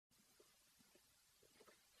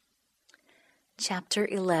Chapter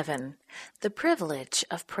 11. The Privilege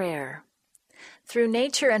of Prayer. Through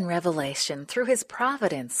nature and revelation, through His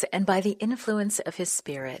providence, and by the influence of His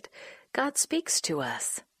Spirit, God speaks to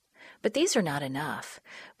us. But these are not enough.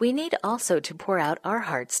 We need also to pour out our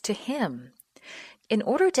hearts to Him. In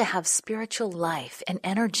order to have spiritual life and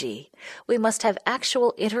energy, we must have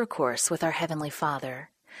actual intercourse with our Heavenly Father.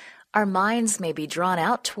 Our minds may be drawn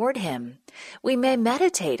out toward Him. We may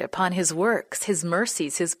meditate upon His works, His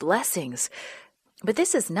mercies, His blessings. But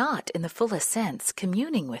this is not, in the fullest sense,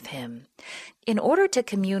 communing with Him. In order to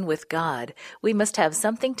commune with God, we must have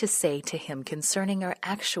something to say to Him concerning our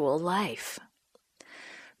actual life.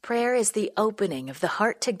 Prayer is the opening of the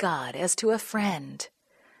heart to God as to a friend.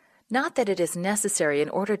 Not that it is necessary in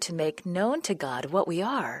order to make known to God what we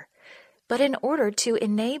are, but in order to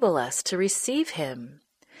enable us to receive Him.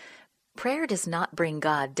 Prayer does not bring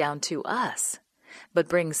God down to us, but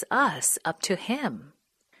brings us up to Him.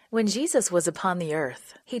 When Jesus was upon the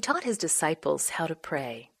earth, He taught His disciples how to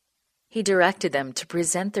pray. He directed them to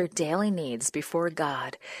present their daily needs before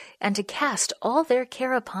God and to cast all their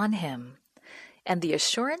care upon Him. And the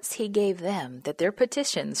assurance He gave them that their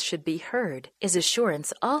petitions should be heard is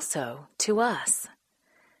assurance also to us.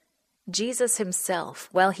 Jesus Himself,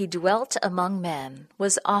 while He dwelt among men,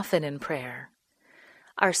 was often in prayer.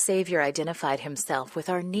 Our Savior identified Himself with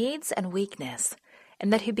our needs and weakness,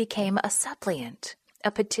 and that He became a suppliant, a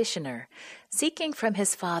petitioner, seeking from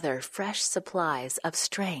His Father fresh supplies of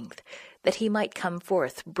strength, that He might come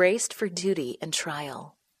forth braced for duty and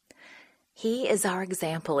trial. He is our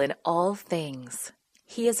example in all things.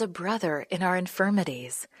 He is a brother in our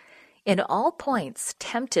infirmities, in all points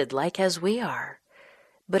tempted like as we are.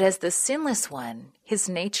 But as the sinless one, His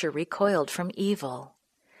nature recoiled from evil.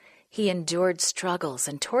 He endured struggles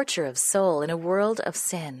and torture of soul in a world of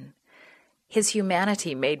sin. His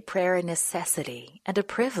humanity made prayer a necessity and a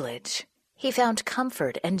privilege. He found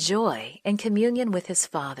comfort and joy in communion with His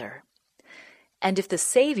Father. And if the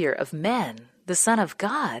Savior of men, the Son of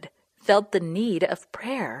God, felt the need of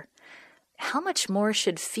prayer, how much more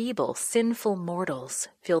should feeble, sinful mortals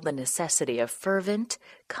feel the necessity of fervent,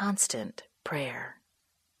 constant prayer?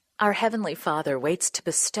 Our Heavenly Father waits to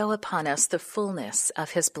bestow upon us the fullness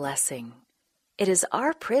of His blessing. It is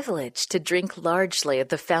our privilege to drink largely of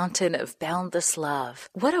the fountain of boundless love.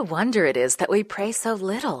 What a wonder it is that we pray so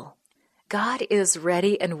little. God is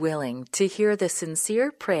ready and willing to hear the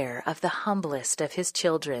sincere prayer of the humblest of His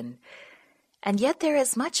children. And yet there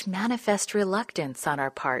is much manifest reluctance on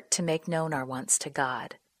our part to make known our wants to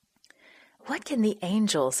God. What can the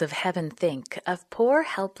angels of heaven think of poor,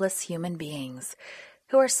 helpless human beings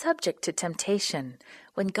who are subject to temptation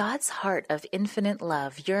when God's heart of infinite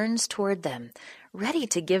love yearns toward them, ready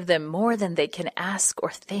to give them more than they can ask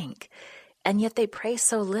or think, and yet they pray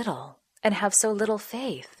so little and have so little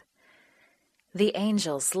faith? The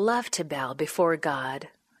angels love to bow before God.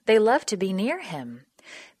 They love to be near Him.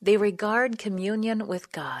 They regard communion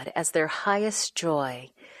with God as their highest joy,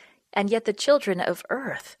 and yet the children of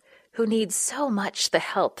earth, who need so much the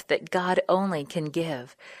help that God only can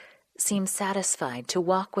give, seem satisfied to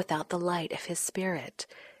walk without the light of His Spirit,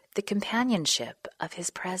 the companionship of His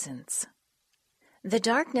presence. The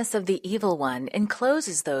darkness of the evil one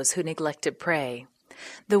encloses those who neglect to pray.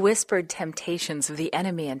 The whispered temptations of the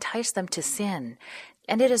enemy entice them to sin,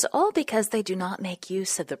 and it is all because they do not make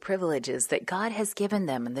use of the privileges that God has given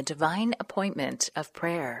them in the divine appointment of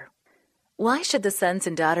prayer. Why should the sons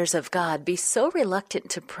and daughters of God be so reluctant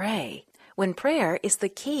to pray, when prayer is the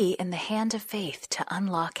key in the hand of faith to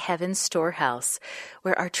unlock heaven's storehouse,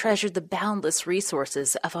 where are treasured the boundless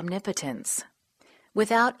resources of omnipotence?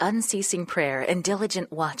 Without unceasing prayer and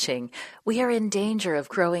diligent watching, we are in danger of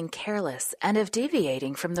growing careless and of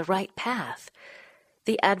deviating from the right path.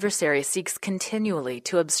 The adversary seeks continually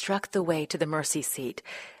to obstruct the way to the mercy seat,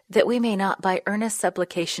 that we may not by earnest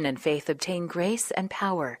supplication and faith obtain grace and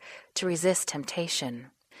power to resist temptation.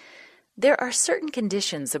 There are certain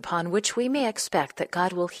conditions upon which we may expect that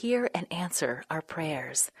God will hear and answer our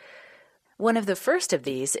prayers. One of the first of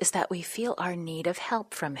these is that we feel our need of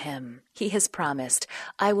help from Him. He has promised,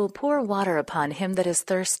 "I will pour water upon him that is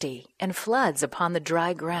thirsty, and floods upon the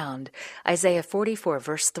dry ground." Isaiah 44,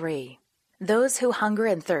 verse 3. Those who hunger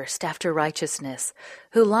and thirst after righteousness,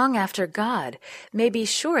 who long after God, may be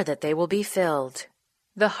sure that they will be filled.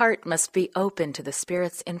 The heart must be open to the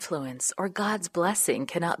Spirit's influence, or God's blessing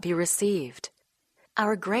cannot be received.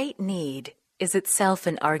 Our great need is itself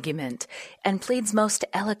an argument, and pleads most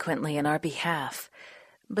eloquently in our behalf.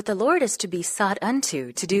 But the Lord is to be sought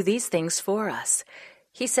unto to do these things for us.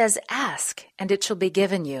 He says, "Ask, and it shall be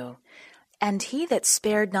given you." And He that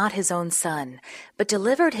spared not His own Son, but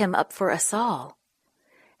delivered Him up for us all,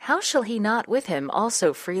 how shall he not with him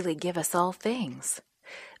also freely give us all things?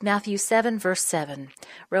 Matthew 7, verse 7,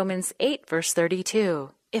 Romans 8, verse 32.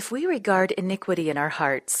 If we regard iniquity in our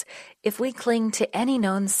hearts, if we cling to any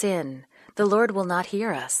known sin, the Lord will not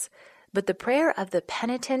hear us. But the prayer of the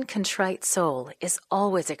penitent, contrite soul is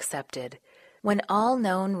always accepted. When all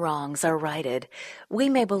known wrongs are righted, we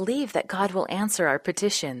may believe that God will answer our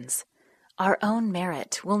petitions. Our own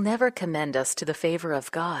merit will never commend us to the favor of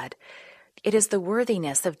God. It is the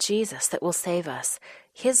worthiness of Jesus that will save us,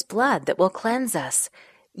 His blood that will cleanse us.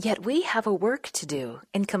 Yet we have a work to do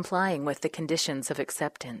in complying with the conditions of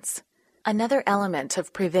acceptance. Another element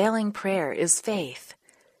of prevailing prayer is faith.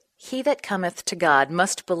 He that cometh to God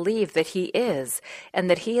must believe that He is, and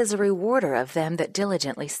that He is a rewarder of them that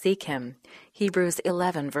diligently seek Him. Hebrews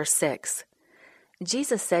 11, verse 6.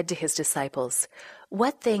 Jesus said to His disciples,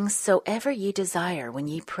 What things soever ye desire when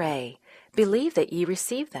ye pray, believe that ye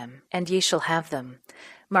receive them, and ye shall have them.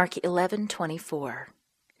 Mark 11:24.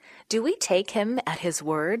 Do we take Him at His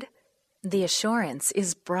word? The assurance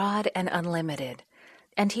is broad and unlimited,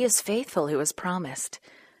 and He is faithful who has promised.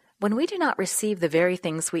 When we do not receive the very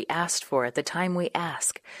things we asked for at the time we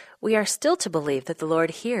ask, we are still to believe that the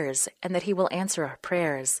Lord hears and that He will answer our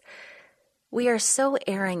prayers. We are so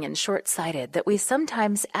erring and short-sighted that we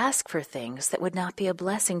sometimes ask for things that would not be a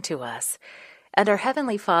blessing to us, and our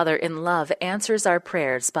Heavenly Father in love answers our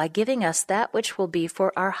prayers by giving us that which will be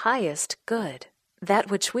for our highest good,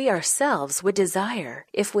 that which we ourselves would desire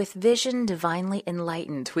if with vision divinely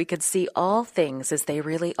enlightened we could see all things as they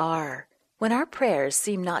really are. When our prayers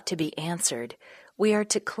seem not to be answered, we are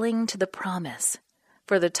to cling to the promise,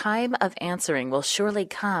 for the time of answering will surely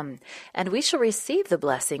come, and we shall receive the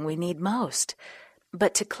blessing we need most.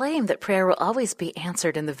 But to claim that prayer will always be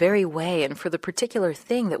answered in the very way and for the particular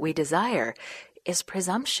thing that we desire is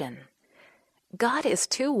presumption. God is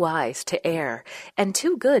too wise to err, and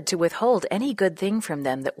too good to withhold any good thing from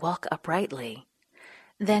them that walk uprightly.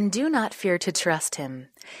 Then do not fear to trust Him,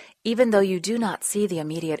 even though you do not see the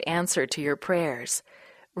immediate answer to your prayers.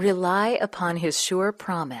 Rely upon His sure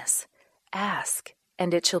promise. Ask,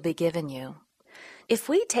 and it shall be given you. If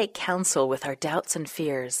we take counsel with our doubts and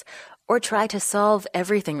fears, or try to solve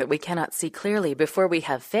everything that we cannot see clearly before we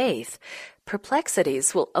have faith,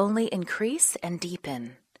 perplexities will only increase and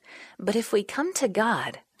deepen. But if we come to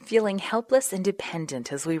God, feeling helpless and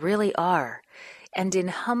dependent as we really are, and in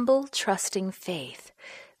humble, trusting faith,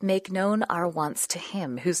 make known our wants to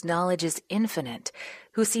Him whose knowledge is infinite,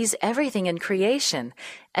 who sees everything in creation,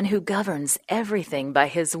 and who governs everything by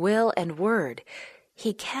His will and word,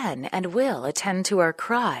 He can and will attend to our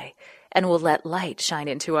cry, and will let light shine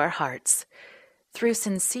into our hearts. Through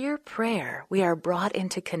sincere prayer, we are brought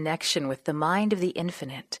into connection with the mind of the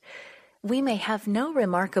infinite. We may have no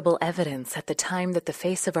remarkable evidence at the time that the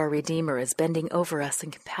face of our Redeemer is bending over us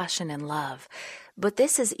in compassion and love, but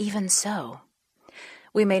this is even so.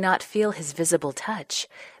 We may not feel His visible touch,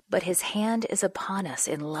 but His hand is upon us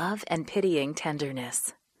in love and pitying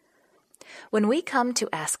tenderness. When we come to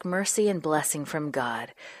ask mercy and blessing from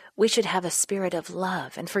God, we should have a spirit of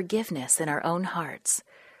love and forgiveness in our own hearts.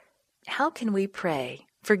 How can we pray,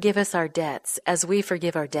 "Forgive us our debts as we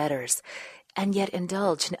forgive our debtors," and yet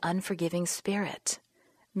indulge an unforgiving spirit?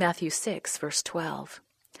 Matthew 6, verse 12.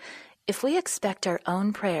 If we expect our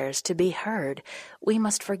own prayers to be heard, we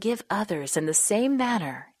must forgive others in the same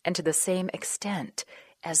manner and to the same extent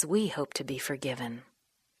as we hope to be forgiven.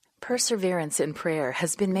 Perseverance in prayer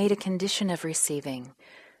has been made a condition of receiving.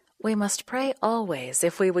 We must pray always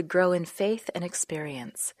if we would grow in faith and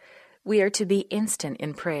experience. We are to be instant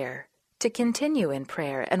in prayer, to continue in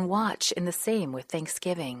prayer and watch in the same with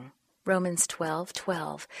thanksgiving. Romans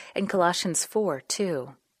 12:12 and Colossians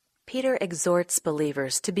 4:2. Peter exhorts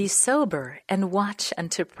believers to be sober and watch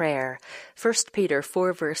unto prayer. 1 Peter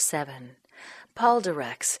 4, verse 7. Paul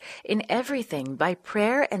directs, "In everything by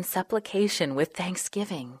prayer and supplication with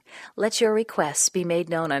thanksgiving, let your requests be made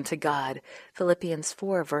known unto God." Philippians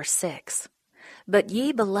 4, verse 6. "But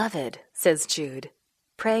ye, beloved," says Jude,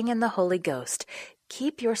 praying in the Holy Ghost,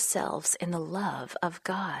 "keep yourselves in the love of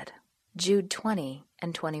God." Jude 20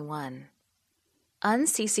 and 21.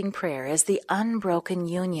 Unceasing prayer is the unbroken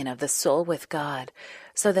union of the soul with God,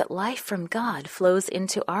 so that life from God flows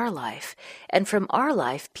into our life, and from our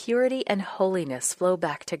life purity and holiness flow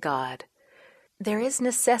back to God. There is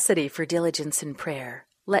necessity for diligence in prayer.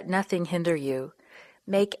 Let nothing hinder you.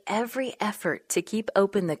 Make every effort to keep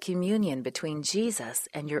open the communion between Jesus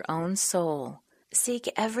and your own soul. Seek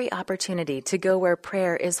every opportunity to go where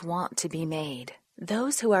prayer is wont to be made.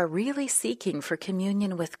 Those who are really seeking for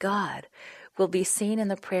communion with God will be seen in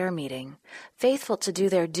the prayer meeting, faithful to do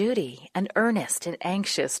their duty and earnest and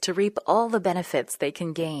anxious to reap all the benefits they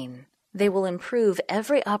can gain. They will improve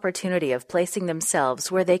every opportunity of placing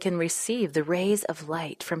themselves where they can receive the rays of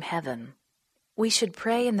light from heaven. We should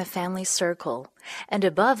pray in the family circle, and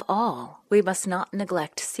above all, we must not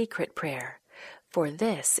neglect secret prayer, for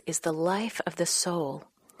this is the life of the soul.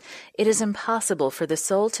 It is impossible for the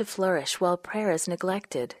soul to flourish while prayer is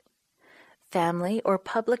neglected. Family or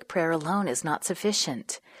public prayer alone is not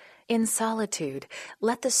sufficient. In solitude,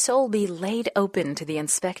 let the soul be laid open to the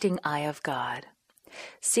inspecting eye of God.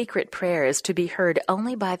 Secret prayer is to be heard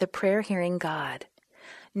only by the prayer-hearing God.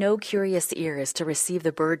 No curious ear is to receive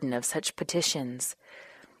the burden of such petitions.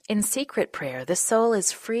 In secret prayer, the soul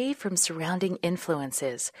is free from surrounding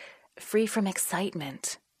influences, free from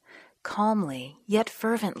excitement. Calmly, yet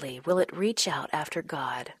fervently, will it reach out after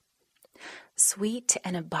God. Sweet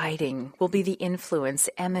and abiding will be the influence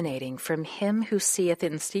emanating from Him who seeth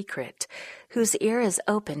in secret, whose ear is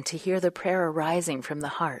open to hear the prayer arising from the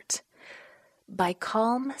heart. By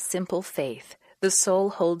calm, simple faith, the soul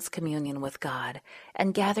holds communion with God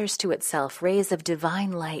and gathers to itself rays of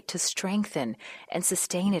divine light to strengthen and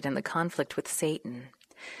sustain it in the conflict with Satan.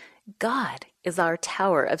 God is our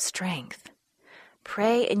tower of strength.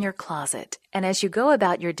 Pray in your closet, and as you go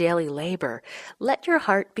about your daily labor, let your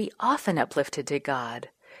heart be often uplifted to God.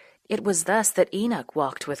 It was thus that Enoch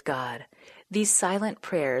walked with God. These silent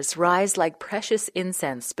prayers rise like precious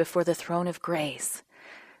incense before the throne of grace.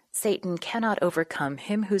 Satan cannot overcome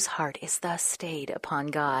him whose heart is thus stayed upon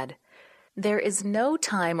God. There is no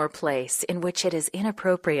time or place in which it is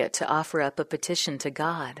inappropriate to offer up a petition to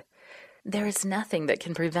God. There is nothing that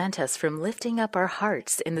can prevent us from lifting up our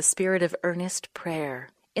hearts in the spirit of earnest prayer.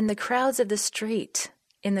 In the crowds of the street,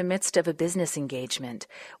 in the midst of a business engagement,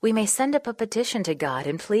 we may send up a petition to God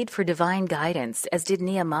and plead for divine guidance, as did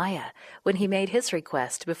Nehemiah when he made his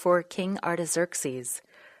request before King Artaxerxes.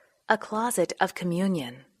 A closet of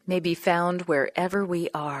communion may be found wherever we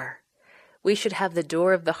are. We should have the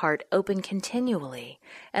door of the heart open continually,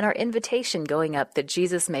 and our invitation going up that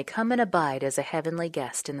Jesus may come and abide as a heavenly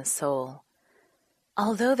guest in the soul.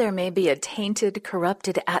 Although there may be a tainted,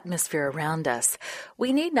 corrupted atmosphere around us,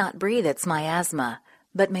 we need not breathe its miasma,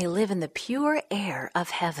 but may live in the pure air of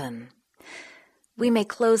heaven. We may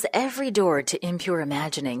close every door to impure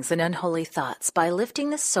imaginings and unholy thoughts by lifting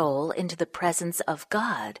the soul into the presence of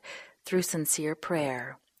God through sincere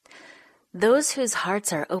prayer. Those whose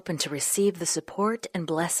hearts are open to receive the support and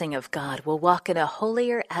blessing of God will walk in a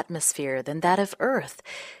holier atmosphere than that of earth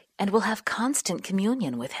and will have constant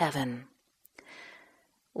communion with heaven.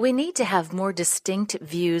 We need to have more distinct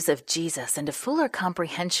views of Jesus and a fuller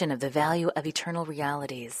comprehension of the value of eternal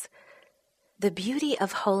realities. The beauty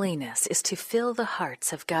of holiness is to fill the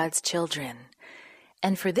hearts of God's children,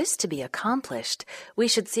 and for this to be accomplished, we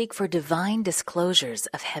should seek for divine disclosures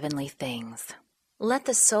of heavenly things. Let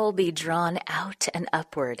the soul be drawn out and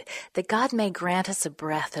upward, that God may grant us a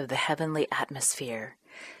breath of the heavenly atmosphere.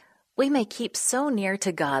 We may keep so near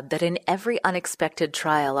to God that in every unexpected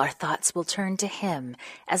trial our thoughts will turn to Him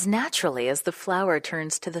as naturally as the flower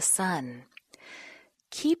turns to the sun.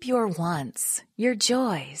 Keep your wants, your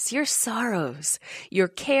joys, your sorrows, your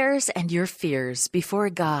cares and your fears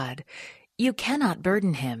before God. You cannot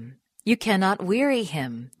burden Him. You cannot weary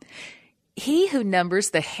Him. He who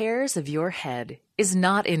numbers the hairs of your head is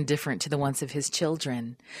not indifferent to the wants of His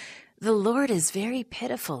children. The Lord is very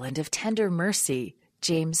pitiful and of tender mercy,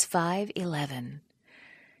 James 5:11.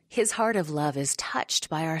 His heart of love is touched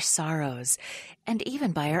by our sorrows and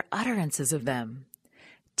even by our utterances of them.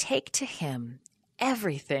 Take to Him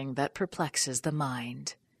everything that perplexes the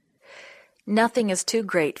mind. Nothing is too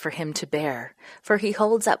great for Him to bear, for He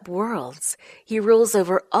holds up worlds. He rules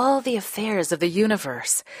over all the affairs of the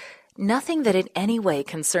universe. Nothing that in any way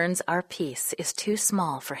concerns our peace is too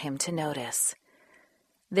small for Him to notice.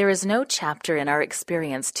 There is no chapter in our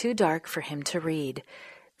experience too dark for Him to read.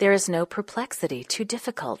 There is no perplexity too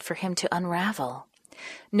difficult for Him to unravel.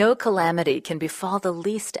 No calamity can befall the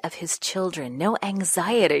least of His children, no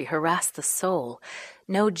anxiety harass the soul,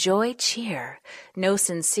 no joy cheer, no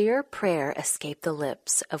sincere prayer escape the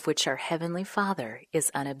lips of which our Heavenly Father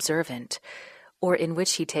is unobservant, or in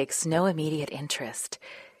which He takes no immediate interest.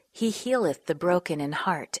 He healeth the broken in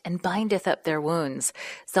heart and bindeth up their wounds.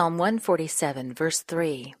 Psalm 147, verse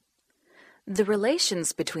 3. The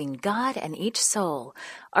relations between God and each soul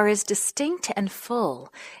are as distinct and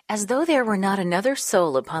full as though there were not another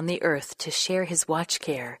soul upon the earth to share His watch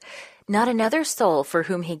care, not another soul for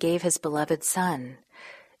whom He gave His beloved Son.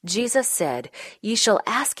 Jesus said, Ye shall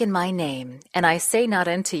ask in my name, and I say not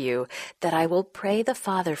unto you that I will pray the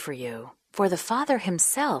Father for you. For the Father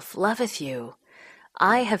himself loveth you.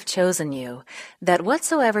 I have chosen you, that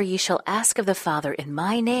whatsoever ye shall ask of the Father in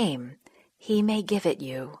my name, he may give it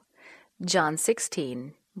you. John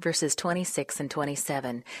 16, verses 26 and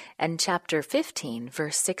 27, and chapter 15,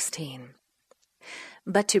 verse 16.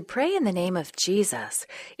 But to pray in the name of Jesus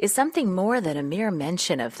is something more than a mere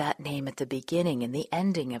mention of that name at the beginning and the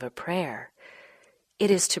ending of a prayer. It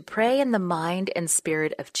is to pray in the mind and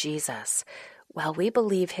spirit of Jesus, while we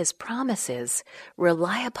believe his promises,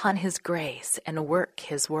 rely upon his grace, and work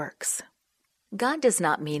his works. God does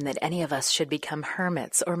not mean that any of us should become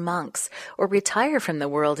hermits or monks or retire from the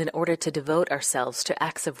world in order to devote ourselves to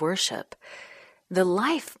acts of worship. The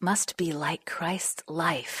life must be like Christ's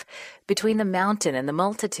life, between the mountain and the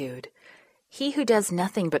multitude. He who does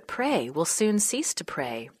nothing but pray will soon cease to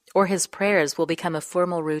pray, or his prayers will become a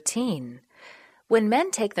formal routine. When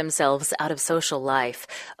men take themselves out of social life,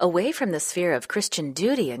 away from the sphere of Christian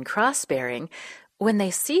duty and cross-bearing, when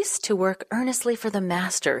they cease to work earnestly for the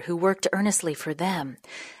Master who worked earnestly for them,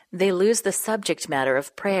 they lose the subject matter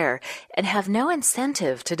of prayer and have no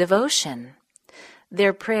incentive to devotion.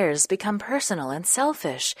 Their prayers become personal and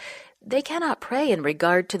selfish. They cannot pray in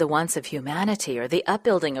regard to the wants of humanity or the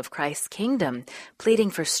upbuilding of Christ's kingdom,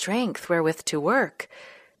 pleading for strength wherewith to work.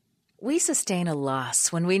 We sustain a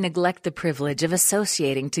loss when we neglect the privilege of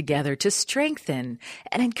associating together to strengthen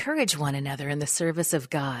and encourage one another in the service of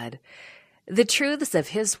God. The truths of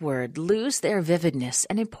his word lose their vividness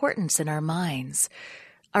and importance in our minds.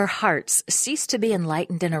 Our hearts cease to be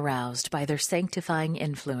enlightened and aroused by their sanctifying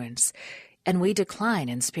influence, and we decline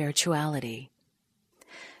in spirituality.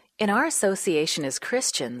 In our association as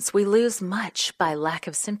Christians, we lose much by lack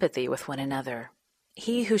of sympathy with one another.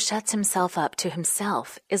 He who shuts himself up to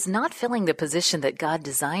himself is not filling the position that God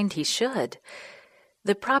designed he should.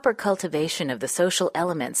 The proper cultivation of the social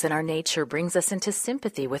elements in our nature brings us into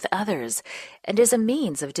sympathy with others and is a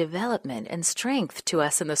means of development and strength to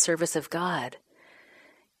us in the service of God.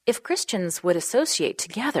 If Christians would associate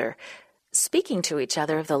together, speaking to each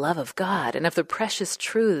other of the love of God and of the precious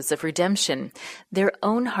truths of redemption, their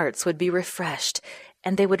own hearts would be refreshed,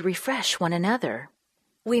 and they would refresh one another.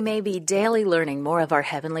 We may be daily learning more of our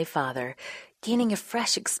Heavenly Father, gaining a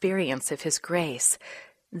fresh experience of his grace.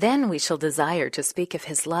 Then we shall desire to speak of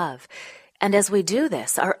his love, and as we do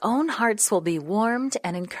this, our own hearts will be warmed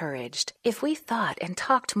and encouraged. If we thought and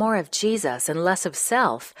talked more of Jesus and less of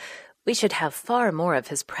self, we should have far more of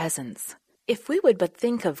his presence. If we would but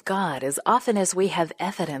think of God as often as we have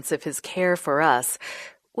evidence of his care for us,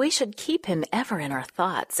 we should keep him ever in our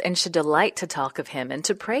thoughts and should delight to talk of him and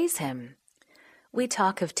to praise him. We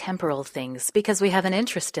talk of temporal things because we have an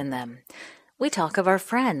interest in them. We talk of our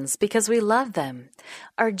friends because we love them.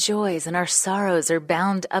 Our joys and our sorrows are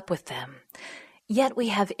bound up with them. Yet we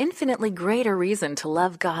have infinitely greater reason to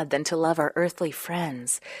love God than to love our earthly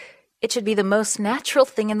friends. It should be the most natural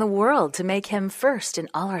thing in the world to make him first in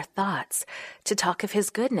all our thoughts, to talk of his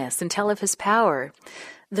goodness and tell of his power.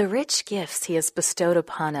 The rich gifts he has bestowed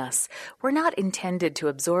upon us were not intended to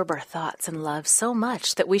absorb our thoughts and love so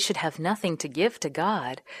much that we should have nothing to give to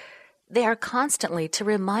God. They are constantly to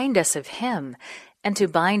remind us of him and to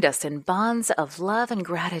bind us in bonds of love and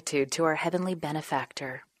gratitude to our heavenly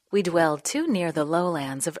benefactor. We dwell too near the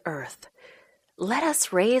lowlands of earth. Let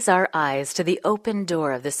us raise our eyes to the open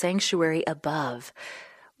door of the sanctuary above,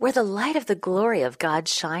 where the light of the glory of God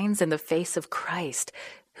shines in the face of Christ,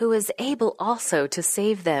 who is able also to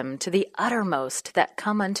save them to the uttermost that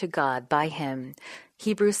come unto God by him.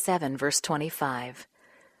 Hebrews 7, verse 25.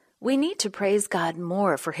 We need to praise God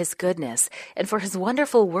more for his goodness and for his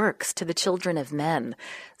wonderful works to the children of men.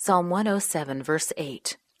 Psalm 107, verse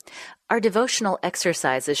 8. Our devotional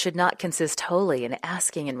exercises should not consist wholly in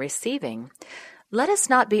asking and receiving. Let us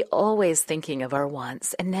not be always thinking of our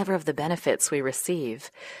wants and never of the benefits we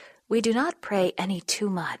receive. We do not pray any too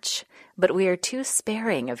much, but we are too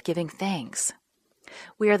sparing of giving thanks.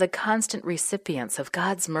 We are the constant recipients of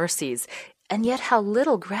God's mercies, and yet how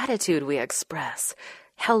little gratitude we express,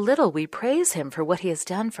 how little we praise him for what he has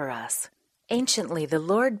done for us. Anciently the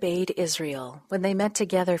Lord bade Israel, when they met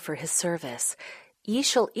together for his service, Ye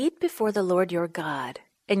shall eat before the Lord your God,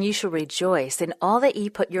 and ye shall rejoice in all that ye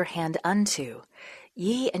put your hand unto,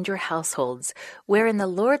 ye and your households, wherein the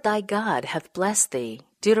Lord thy God hath blessed thee.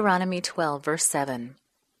 Deuteronomy 12, verse 7.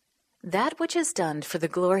 That which is done for the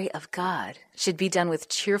glory of God should be done with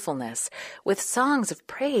cheerfulness, with songs of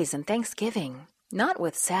praise and thanksgiving, not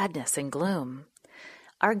with sadness and gloom.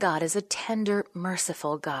 Our God is a tender,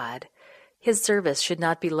 merciful God. His service should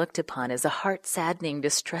not be looked upon as a heart-saddening,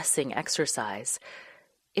 distressing exercise.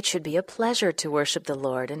 It should be a pleasure to worship the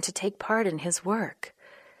Lord and to take part in his work.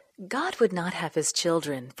 God would not have his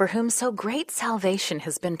children, for whom so great salvation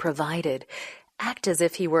has been provided, act as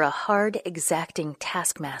if he were a hard, exacting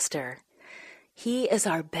taskmaster. He is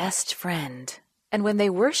our best friend, and when they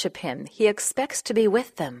worship him, he expects to be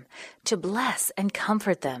with them, to bless and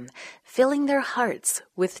comfort them, filling their hearts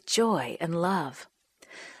with joy and love.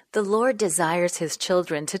 The Lord desires his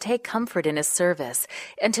children to take comfort in his service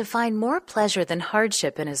and to find more pleasure than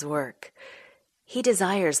hardship in his work. He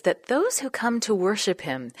desires that those who come to worship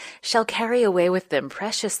him shall carry away with them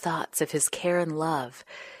precious thoughts of his care and love,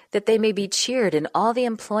 that they may be cheered in all the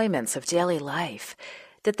employments of daily life,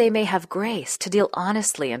 that they may have grace to deal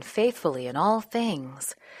honestly and faithfully in all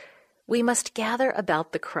things. We must gather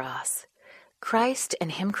about the cross. Christ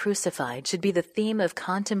and him crucified should be the theme of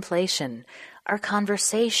contemplation, our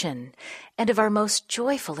conversation, and of our most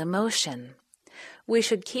joyful emotion. We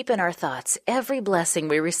should keep in our thoughts every blessing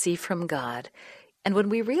we receive from God, and when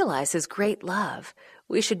we realize his great love,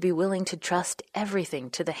 we should be willing to trust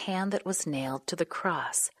everything to the hand that was nailed to the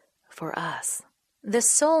cross for us. The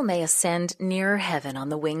soul may ascend nearer heaven on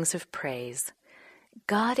the wings of praise.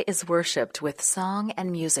 God is worshipped with song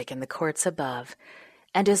and music in the courts above,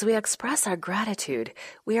 and as we express our gratitude,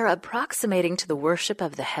 we are approximating to the worship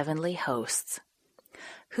of the heavenly hosts.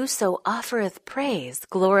 Whoso offereth praise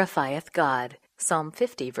glorifieth God. Psalm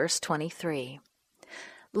 50, verse 23.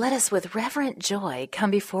 Let us with reverent joy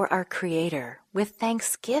come before our Creator with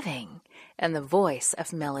thanksgiving and the voice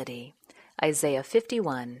of melody. Isaiah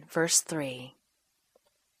 51, verse 3.